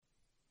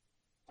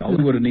All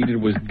we would have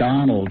needed was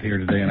Donald here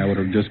today, and I would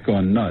have just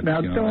gone nuts.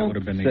 Now, don't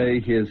say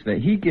his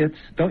name. He gets,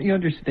 don't you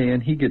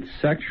understand, he gets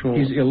sexual...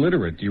 He's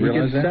illiterate. Do you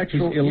realize that?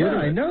 He's illiterate. Yeah,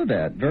 I know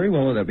that. Very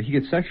well with that. But he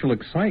gets sexual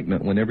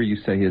excitement whenever you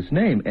say his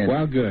name. And,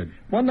 well, good.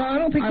 Well, no, I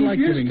don't think he's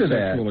used to that. I like getting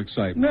sexual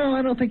excitement. No,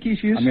 I don't think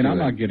he's used to it. I mean, I'm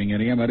not getting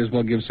any. I might as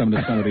well give some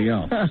to somebody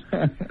else.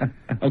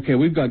 Okay,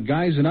 we've got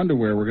guys in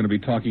underwear we're going to be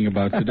talking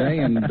about today,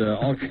 and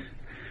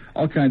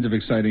all kinds of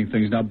exciting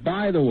things. Now,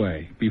 by the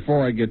way,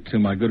 before I get to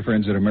my good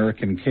friends at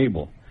American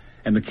Cable...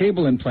 And the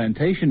cable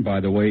implantation,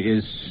 by the way,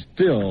 is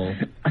still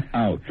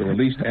out, or at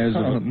least as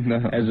of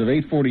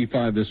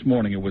 8:45 this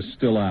morning, it was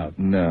still out.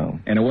 No.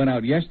 And it went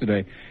out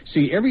yesterday.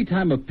 See, every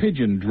time a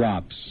pigeon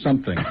drops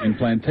something in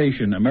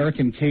plantation,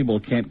 American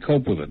Cable can't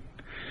cope with it.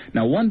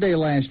 Now, one day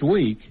last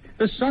week,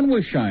 the sun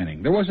was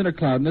shining. There wasn't a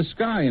cloud in the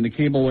sky, and the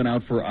cable went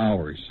out for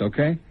hours,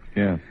 okay?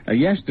 Yeah.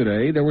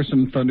 Yesterday, there were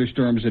some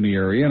thunderstorms in the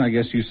area, and I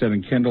guess you said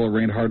in Kendall it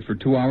rained hard for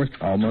 2 hours.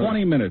 Almost.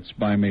 20 minutes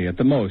by me, at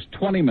the most,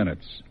 20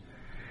 minutes.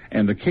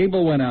 And the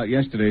cable went out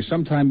yesterday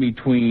sometime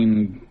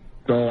between,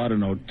 2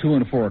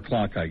 and 4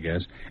 o'clock, I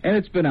guess. And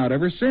it's been out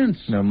ever since.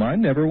 No,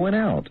 mine never went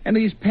out. And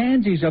these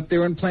pansies up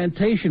there in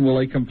plantation, will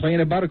they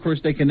complain about it? Of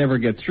course, they can never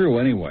get through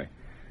anyway.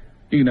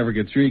 You can never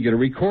get through, you get a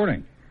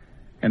recording.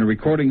 And a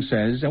recording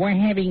says, we're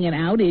having an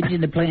outage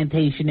in the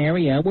plantation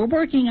area. We're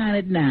working on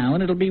it now,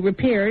 and it'll be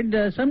repaired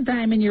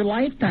sometime in your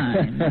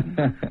lifetime.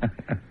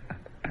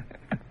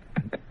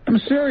 I'm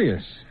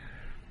serious.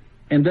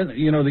 And then,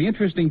 the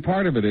interesting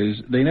part of it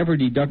is they never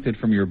deduct it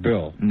from your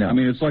bill. No. I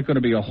mean, it's like going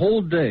to be a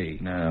whole day.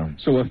 No.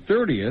 So a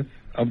 30th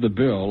of the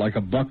bill, like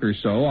 $1 or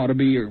so, ought to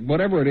be,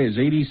 whatever it is,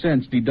 80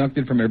 cents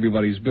deducted from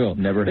everybody's bill.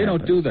 Never They happens.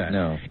 don't do that.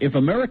 No. If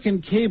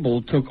American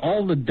Cable took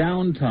all the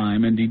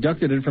downtime and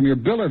deducted it from your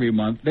bill every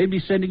month, they'd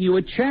be sending you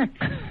a check.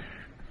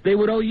 They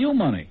would owe you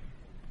money.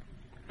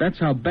 That's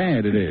how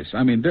bad it is.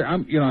 I mean,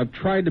 I've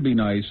tried to be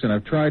nice, and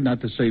I've tried not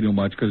to say too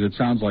much because it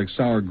sounds like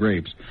sour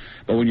grapes.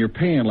 But when you're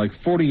paying like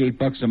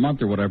 $48 a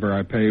month or whatever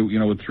I pay,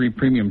 with 3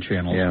 premium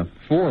channels, yeah.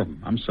 4 of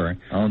them, I'm sorry.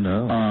 Oh,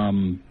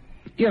 no.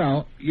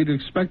 You'd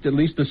expect at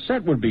least the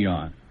set would be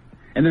on.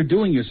 And they're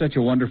doing you such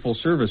a wonderful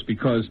service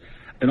because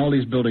in all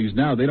these buildings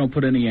now, they don't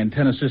put any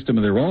antenna system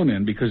of their own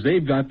in because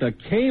they've got the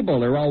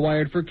cable. They're all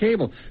wired for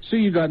cable. So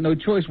you got no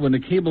choice. When the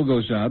cable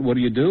goes out, what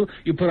do?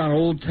 You put on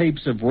old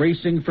tapes of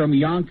racing from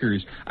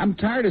Yonkers. I'm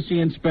tired of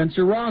seeing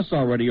Spencer Ross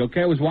already,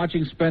 okay? I was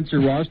watching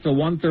Spencer Ross till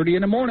 1:30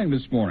 in the morning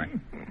this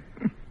morning.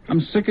 I'm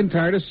sick and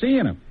tired of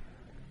seeing him.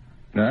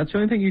 No, that's the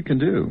only thing you can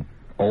do.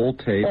 Old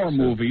tapes. Or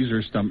movies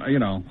or stuff,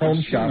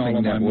 Home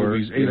Shopping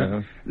Network.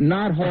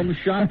 Not Home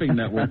Shopping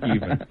Network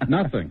even.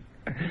 Nothing.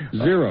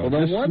 Zero.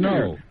 Well,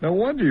 no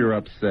wonder you're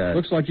upset.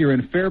 Looks like you're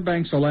in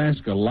Fairbanks,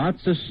 Alaska.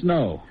 Lots of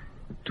snow.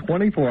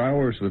 24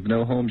 hours with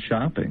no home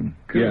shopping.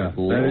 Good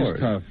Lord. That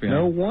is tough. Yeah.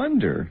 No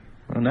wonder.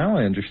 Well, now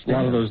I understand. A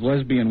lot of those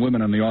lesbian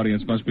women in the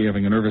audience must be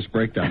having a nervous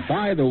breakdown.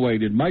 By the way,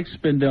 did Mike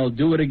Spindell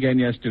do it again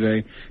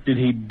yesterday? Did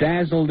he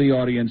dazzle the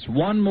audience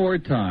one more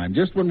time,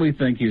 just when we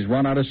think he's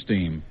run out of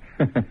steam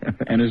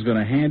and is going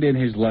to hand in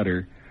his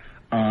letter?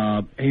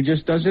 He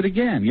just does it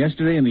again.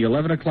 Yesterday in the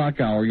 11 o'clock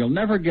hour, you'll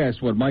never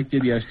guess what Mike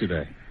did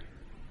yesterday.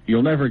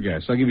 You'll never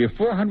guess. I'll give you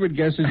 400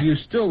 guesses, you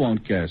still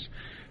won't guess.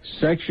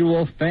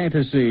 Sexual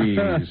Fantasies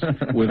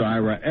with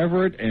Ira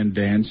Everett and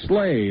Dan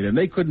Slade. And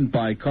they couldn't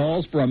buy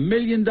calls for $1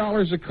 million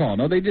a call.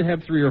 No, they did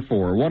have 3 or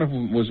 4. One of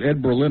them was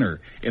Ed Berliner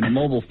in a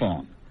mobile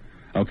phone.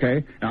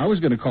 Okay? Now, I was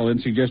going to call in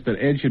and suggest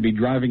that Ed should be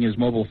driving his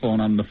mobile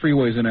phone on the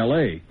freeways in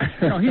L.A.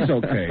 He's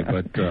okay,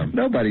 but...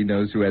 Nobody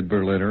knows who Ed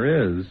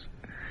Berliner is.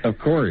 Of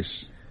course.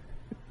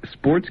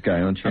 Sports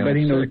guy on Channel 6. I bet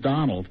he knows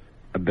Donald.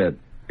 I bet.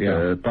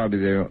 Yeah. Probably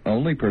the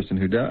only person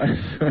who does.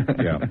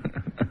 Yeah.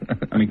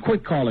 I mean,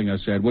 quit calling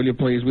us, Ed, will you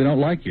please? We don't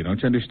like you, don't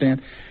you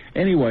understand?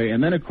 Anyway,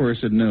 and then, of course,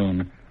 at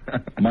noon,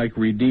 Mike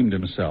redeemed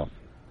himself.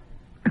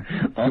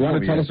 You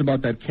want to tell us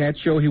about that cat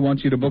show he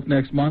wants you to book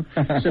next month?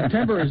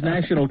 September is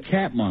National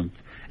Cat Month.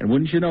 And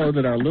wouldn't you know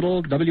that our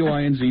little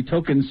WINZ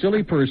token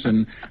silly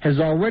person has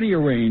already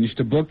arranged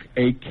to book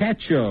a cat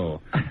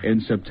show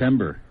in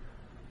September.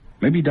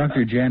 Maybe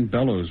Dr. Jan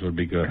Bellows would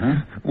be good,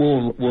 huh?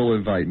 We'll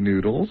invite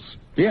Noodles.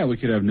 Yeah, we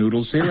could have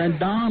Noodles here and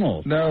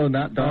Donald. No,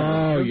 not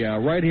Donald. Oh, yeah,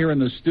 right here in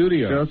the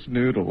studio. Just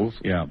Noodles.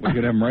 Yeah, we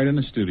could have him right in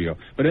the studio.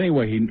 But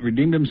anyway, he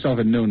redeemed himself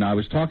at noon. Now, I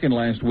was talking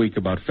last week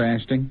about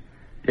fasting.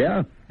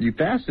 Yeah, you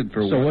fasted for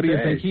 1 day. So what do you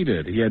think he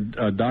did? He had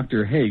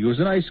Dr. Haig, who was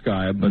a nice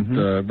guy, but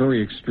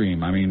very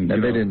extreme. I mean, they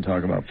didn't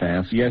talk about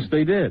fasting. Yes,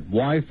 they did.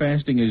 Why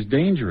fasting is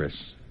dangerous.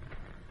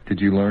 Did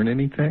you learn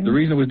anything? The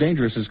reason it was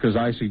dangerous is because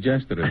I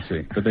suggested it,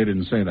 see, but they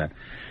didn't say that.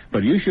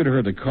 But you should have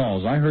heard the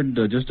calls. I heard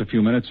just a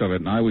few minutes of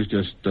it, and I was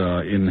just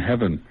in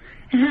heaven.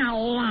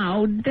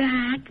 Hello,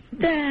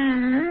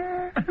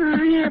 Doctor.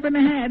 I haven't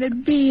had a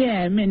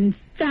BM in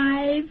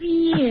 5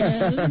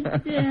 years.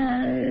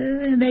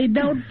 They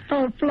don't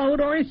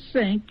float or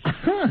sink.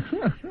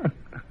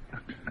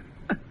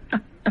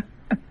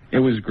 It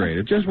was great.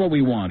 It's just what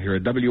we want here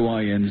at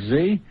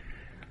WINZ.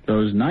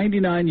 Those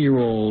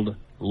 99-year-old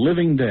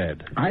living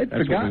dead. I had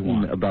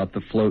forgotten about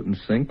the float and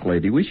sink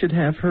lady. We should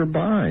have her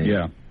by.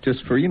 Yeah.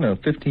 just for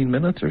 15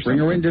 minutes or something. Bring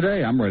her in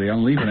today. I'm ready.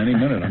 I'm leaving any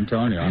minute. I'm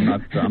telling you,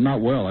 I'm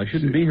not well. I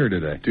shouldn't be here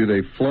today. Do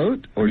they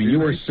float? Or you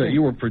were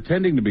you were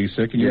pretending to be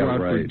sick, and you were out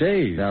for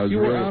days. You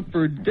were out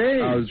for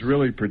days. I was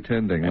really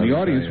pretending. And the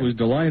audience was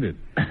delighted.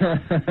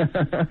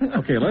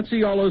 Okay, let's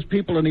see all those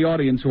people in the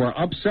audience who are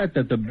upset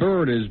that the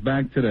bird is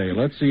back today.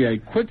 Let's see a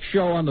quick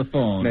show on the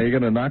phone. Now, you're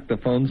going to knock the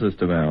phone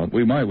system out.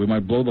 We might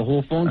blow the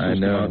whole phone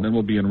system out, and then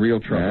we'll be in real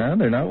trouble. Yeah,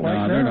 they're not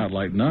lighting up. They're not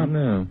lighting up.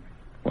 No.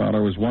 Well,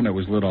 there was one that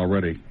was lit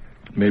already.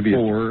 Maybe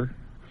 4.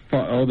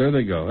 Oh, there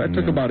they go. That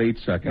took about 8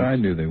 seconds. I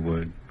knew they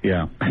would.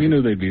 Yeah, you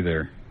knew they'd be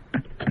there.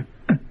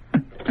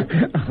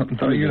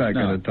 No, you're not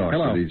going to talk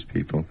to these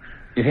people.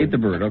 You hate the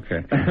bird,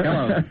 okay.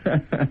 Hello.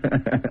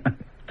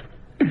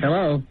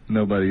 Hello?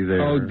 Nobody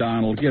there. Oh,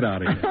 Donald, get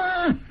out of here.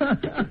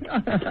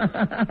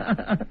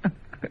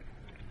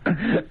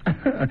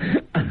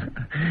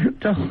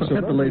 Don't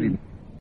have the lady...